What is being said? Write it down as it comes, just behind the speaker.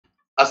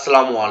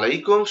আসসালামু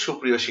আলাইকুম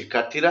সুপ্রিয়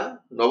শিক্ষার্থীরা,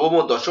 নবম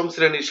ও দশম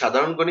শ্রেণীর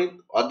সাধারণ গণিত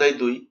অধ্যায়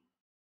 2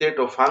 সেট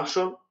ও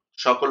ফাংশন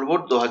সকল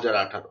বোর্ড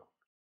 2018।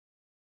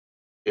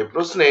 এই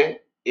প্রশ্নে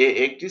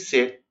একটি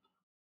সেট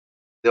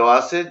দেওয়া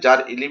আছে যার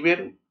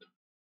এলিমেন্ট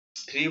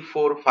 3,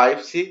 4, 5,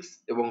 6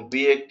 এবং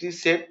বি একটি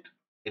সেট,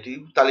 এটি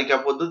তালিকা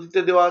পদ্ধতিতে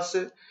দেওয়া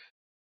আছে।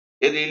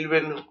 এর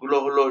এলিমেন্ট গুলো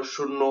হলো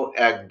 0,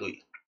 1, 2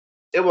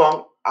 এবং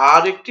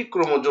আর একটি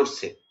ক্রমজোড়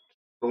সেট।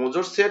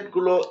 ক্রমজোড় সেট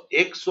গুলো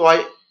এক্স ওয়াই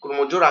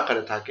ক্রমজোড়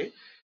আকারে থাকে।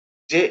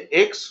 যে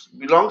x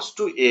belongs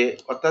to a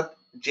অর্থাৎ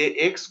যে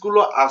x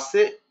গুলো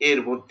আছে এর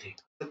মধ্যে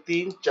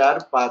 3, 4,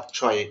 5,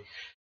 6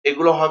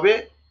 এগুলো হবে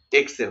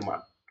x এর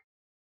মান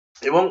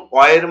এবং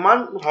y এর মান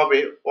হবে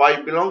y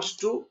belongs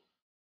to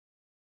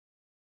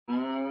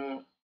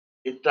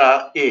এটা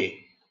a,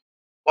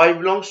 y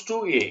belongs to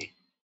a।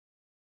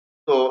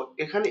 তো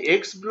এখানে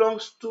x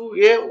belongs to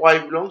a, y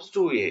belongs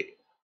to a,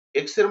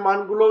 x এর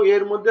মানগুলো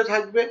এর মধ্যে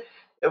থাকবে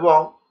এবং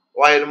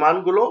y এর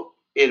মানগুলো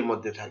এর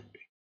মধ্যে থাকবে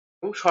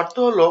এবং শর্ত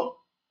হলো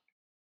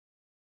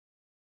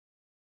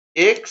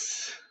x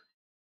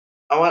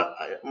আমার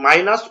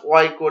মাইনাস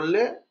y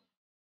করলে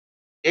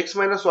x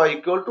minus y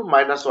equal to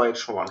minus y এর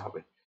সমান হবে।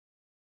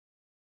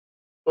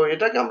 তো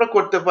এটাকে আমরা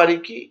করতে পারি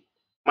কি,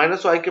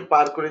 মাইনাস y কে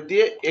পার করে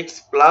দিয়ে x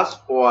plus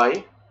y,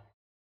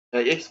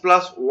 x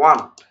plus 1,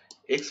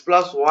 x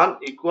plus 1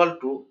 equal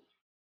to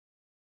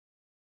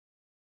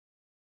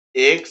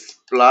x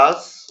plus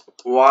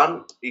 1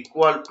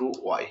 equal to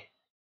y,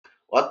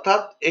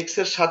 অর্থাৎ x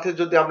এর সাথে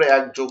যদি আমরা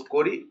 1 যোগ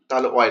করি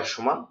তাহলে y এর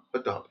সমান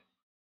হতে হবে।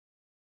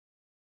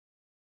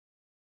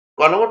 ক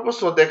নম্বর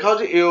প্রশ্ন, দেখাও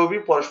যে a ও b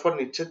পরস্পর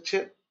নিচ্ছেদ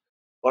ছেদ।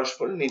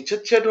 পরস্পর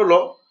নিচ্ছেদ ছেদ হলো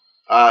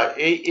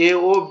এই a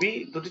ও b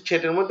দুটি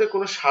ছেদের মধ্যে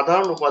কোনো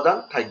সাধারণ উপাদান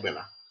থাকবে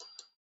না।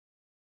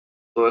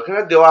 তো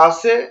এখানে দেওয়া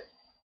আছে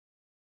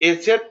a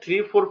সেট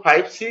 3, 4,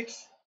 5, 6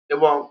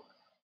 এবং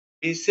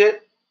b set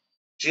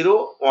 0,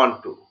 1,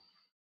 2।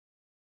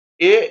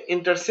 a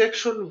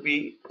intersection b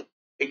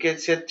একে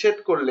ছেদ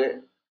করলে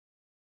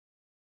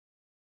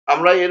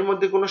আমরা এর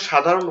মধ্যে কোনো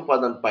সাধারণ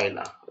উপাদান পাই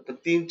না, অর্থাৎ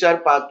 3, 4,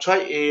 5, 6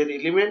 a এর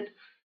এলিমেন্ট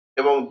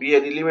এবং b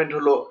এর এলিমেন্ট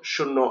হলো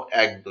 0,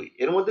 1, 2,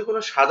 এর মধ্যে কোনো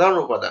সাধারণ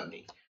উপাদান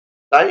নেই,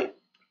 তাই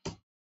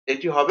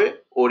এটি হবে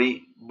ওরি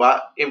বা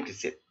এমটি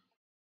সেট।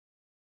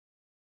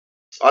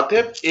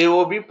 অতএব a ও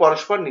b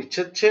পরস্পর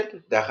নিচ্ছেদ ছেদ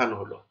দেখানো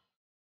হলো।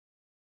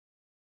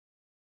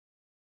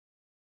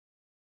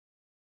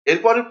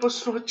 এরপরের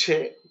প্রশ্ন হচ্ছে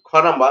খ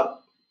নাম্বার,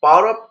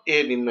 পাওয়ার অফ এ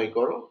নির্ণয়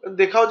করো।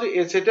 দেখাও যে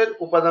এ সেটের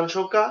উপাদান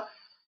সংখ্যা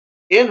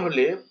n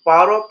হলে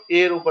পাওয়ার অফ a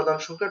এর উপাদান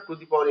সংখ্যা টু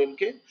দি পাওয়ার n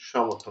কে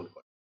সমর্থন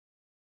করে।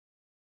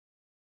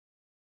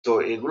 তো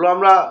এগুলো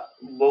আমরা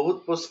বহুত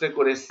প্রশ্নে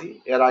করেছি,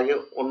 এর আগে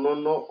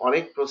অন্য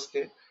অনেক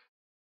প্রশ্নে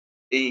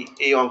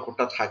এই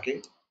অঙ্কটা থাকে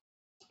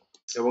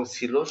এবং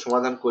ছিল,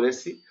 সমাধান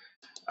করেছি।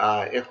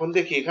 এখন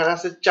দেখি, এখানে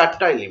আছে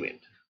 4টা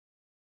এলিমেন্ট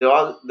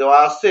দেওয়া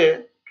আছে,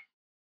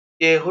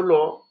 এ হলো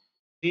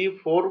 3,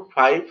 4,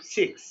 5,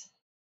 6।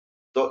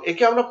 তো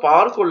একে আমরা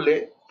পাওয়ার করলে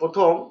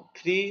প্রথম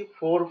 3,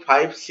 4,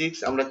 5, 6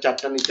 আমরা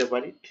 4টা নিতে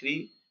পারি,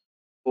 3,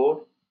 4,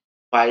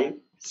 5,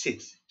 6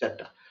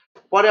 4টা।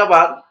 পরে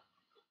আবার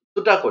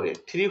দুটা করে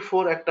 3,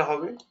 4 একটা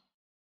হবে,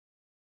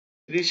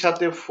 3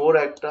 সাথে 4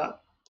 একটা,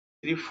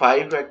 3,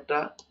 5 একটা,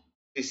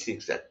 3,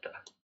 6 একটা,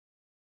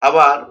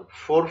 আবার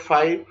 4,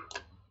 5,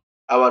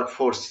 আবার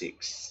 4,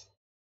 6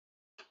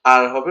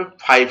 আর হবে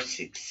 5,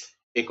 6,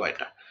 এই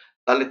কয়টা।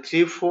 তাহলে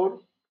 3, 4,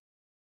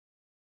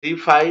 3,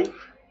 5,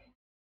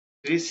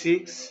 3,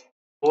 6,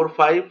 4,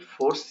 5,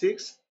 4,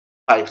 6,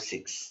 5,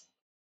 6।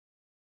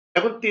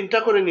 এখন তিনটা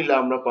করে নিলে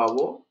আমরা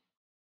পাবো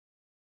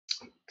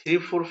 3,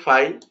 4,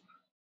 5,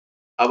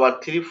 আবার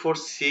 3, 4,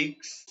 6,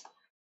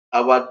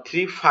 আবার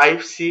 3, 5,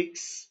 6,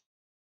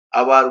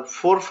 আবার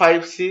 4,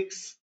 5, 6,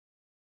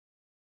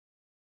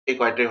 এই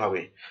কয়টাই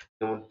হবে।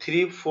 যেমন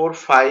 3, 4,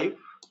 5,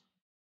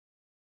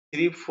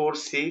 3, 4,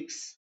 6,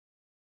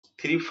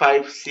 3,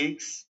 5,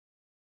 6,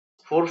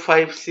 4,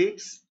 5,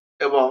 6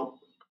 এবং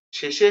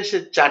শেষে এসে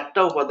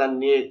 4টা উপাদান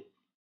নিয়ে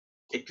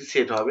একটি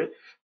সেট হবে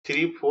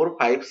 3, 4,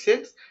 5,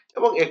 6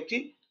 এবং একটি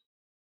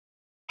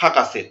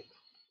ফাঁকা সেট।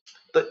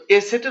 তো এ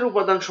সেটের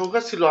উপাদান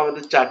সংখ্যা ছিল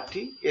আমাদের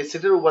 4টি, এ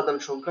সেটের উপাদান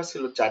সংখ্যা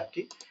ছিল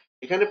 4টি।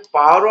 এখানে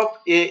পাওয়ার অফ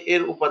এ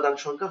এর উপাদান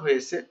সংখ্যা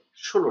হয়েছে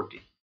 16টি।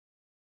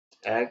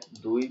 1,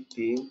 2,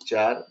 3,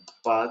 4,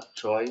 5,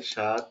 6,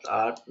 7,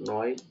 8,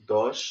 9,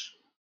 10,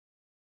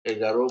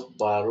 11,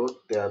 12,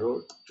 13,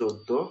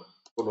 14,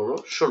 15,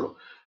 16,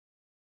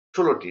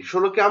 16টি।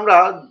 16কে আমরা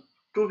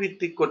 2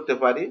 ভিত্তিক করতে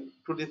পারি,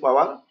 টু দি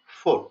পাওয়ার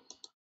 4।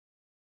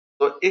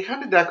 তো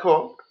এখানে দেখো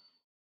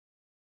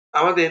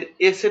আমাদের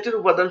এ সেটের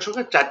উপাদান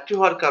সংখ্যা 4টি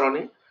হওয়ার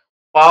কারণে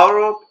পাওয়ার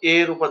অফ এ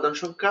এর উপাদান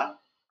সংখ্যা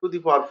টু দি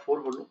পাওয়ার 4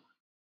 হলো।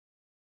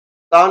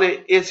 তাহলে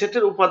এ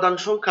সেটের উপাদান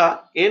সংখ্যা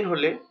n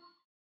হলে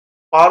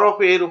পাওয়ার অফ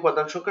এ এর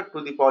উপাদান সংখ্যা টু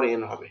দি পাওয়ার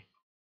n হবে।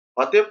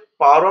 অতএব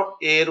পাওয়ার অফ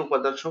এ এর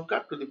উপাদান সংখ্যা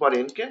টু দি পাওয়ার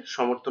n কে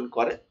সমর্থন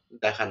করে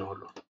দেখানো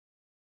হলো।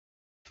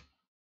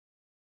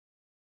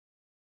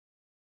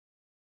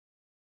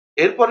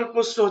 এরপরের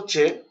প্রশ্ন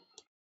হচ্ছে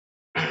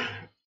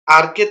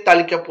আর কে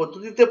তালিকা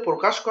পদ্ধতিতে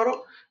প্রকাশ করো।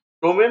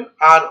 ডোমেন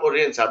আর ও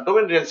রেঞ্জ আর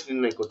ডোমেন রেঞ্জ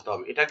নির্ণয় করতে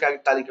হবে। এটাকে আগে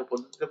তালিকা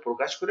পদ্ধতিতে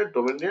প্রকাশ করে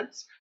ডোমেন রেঞ্জ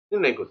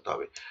নির্ণয় করতে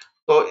হবে।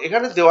 তো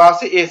এখানে দেওয়া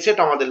আছে এ সেট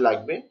আমাদের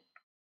লাগবে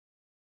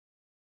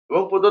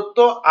এবং প্রদত্ত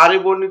আর এ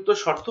বর্ণিত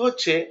শর্ত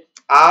হচ্ছে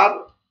আর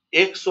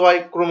এক্স ওয়াই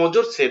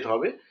ক্রোমোজোর সেট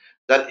হবে,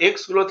 যার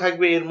এক্স গুলো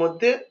থাকবে এর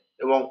মধ্যে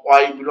এবং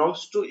ওয়াই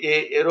বিলংস টু এ,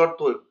 এর অর্থ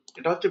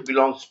এটা হচ্ছে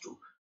বিলংস টু,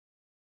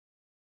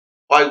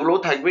 ওয়াই গুলোও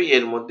থাকবে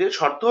এর মধ্যে।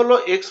 শর্ত হলো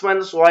x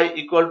minus Y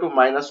equal to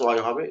minus Y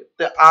হবে।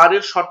 তো আর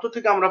এর শর্ত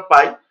থেকে আমরা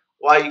পাই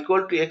Y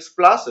equal to x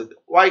plus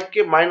Y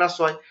K minus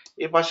Y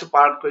এই পাশে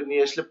পার করে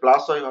নিয়ে আসলে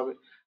প্লাস ওয়াই হবে,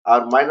 আর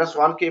মাইনাস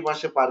ওয়ান কে এই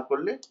পাশে পার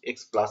করলে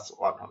এক্স প্লাস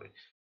ওয়ান হবে।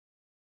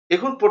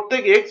 এখন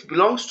প্রত্যেক এক্স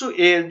বিলংস টু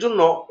এ এর জন্য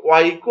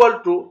Y equal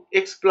to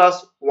x plus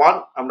one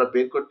আমরা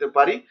বের করতে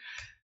পারি।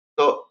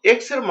 তো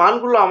এক্স এর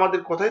মানগুলো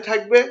আমাদের কোথায়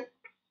থাকবে?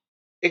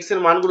 এক্স এর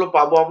মানগুলো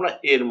পাবো আমরা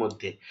এর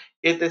মধ্যে।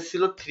 এতে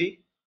ছিল 3,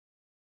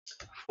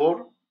 4,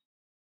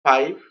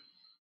 5,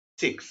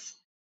 6।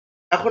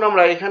 এখন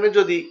আমরা এখানে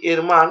যদি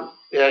এর মান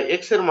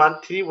এক্স এর মান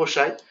 3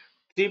 বসাই,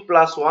 3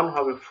 প্লাস 1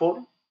 হবে 4।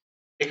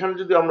 এখানে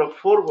যদি আমরা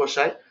 4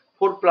 বসাই,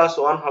 4 প্লাস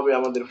 1 হবে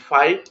আমাদের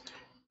 5।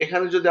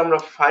 এখানে যদি আমরা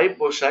 5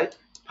 বসাই,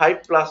 5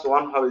 প্লাস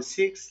 1 হবে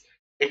 6।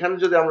 এখানে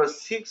যদি আমরা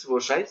 6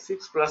 বসাই,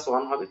 6 প্লাস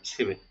 1 হবে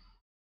 7।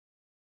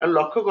 আর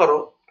লক্ষ্য করো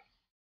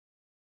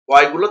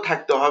ওয়াই গুলো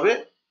থাকতে হবে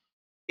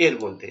এর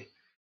মধ্যে।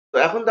 তো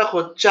এখন দেখো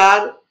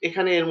 4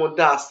 এখানে এর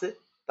মধ্যে আছে,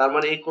 তার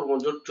মানে এই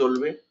ক্রোমোজোর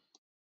চলবে,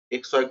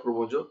 এক্স ওয়াই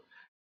ক্রোমোজোর।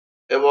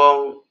 এবং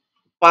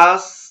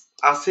 5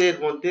 আছে এর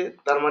মধ্যে,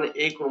 তার মানে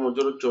এই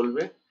ক্রোমোজোরও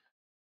চলবে।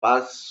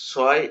 5,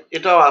 6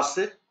 এটাও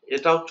আছে,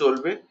 এটাও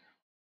চলবে।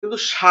 কিন্তু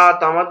 7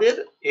 আমাদের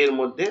এর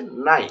মধ্যে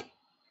নাই,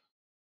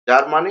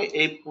 যার মানে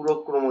এই পুরো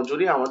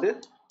ক্রোমোজোরই আমাদের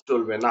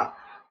চলবে না।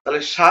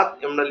 তাহলে 7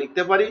 আমরা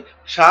লিখতে পারি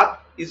 7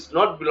 ইজ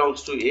নট বিলংস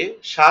টু এ,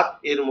 7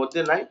 এর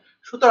মধ্যে নাই।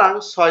 সুতরাং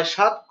 6,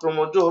 7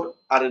 ক্রোমোজোর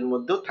আর এর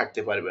মধ্যেও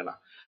থাকতে পারবে না।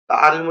 তা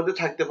আর এর মধ্যে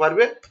থাকতে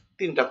পারবে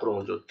তিনটা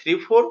ক্রোমোজোর, 3,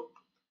 4,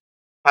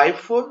 5,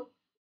 4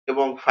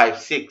 এবং 5,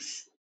 6।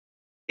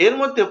 এর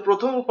মধ্যে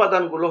প্রথম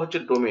উপাদানগুলো হচ্ছে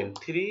ডোমেন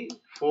 3,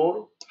 4,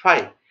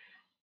 5,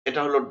 এটা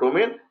হলো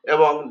ডোমেন।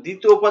 এবং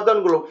দ্বিতীয়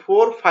উপাদানগুলো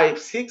 4, 5,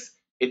 6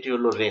 এটি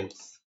হলো রেঞ্জ।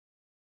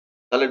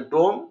 তাহলে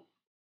ডোম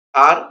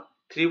আর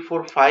 3,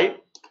 4, 5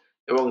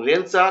 এবং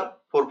রেঞ্জ আর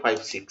 4, 5,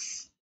 6।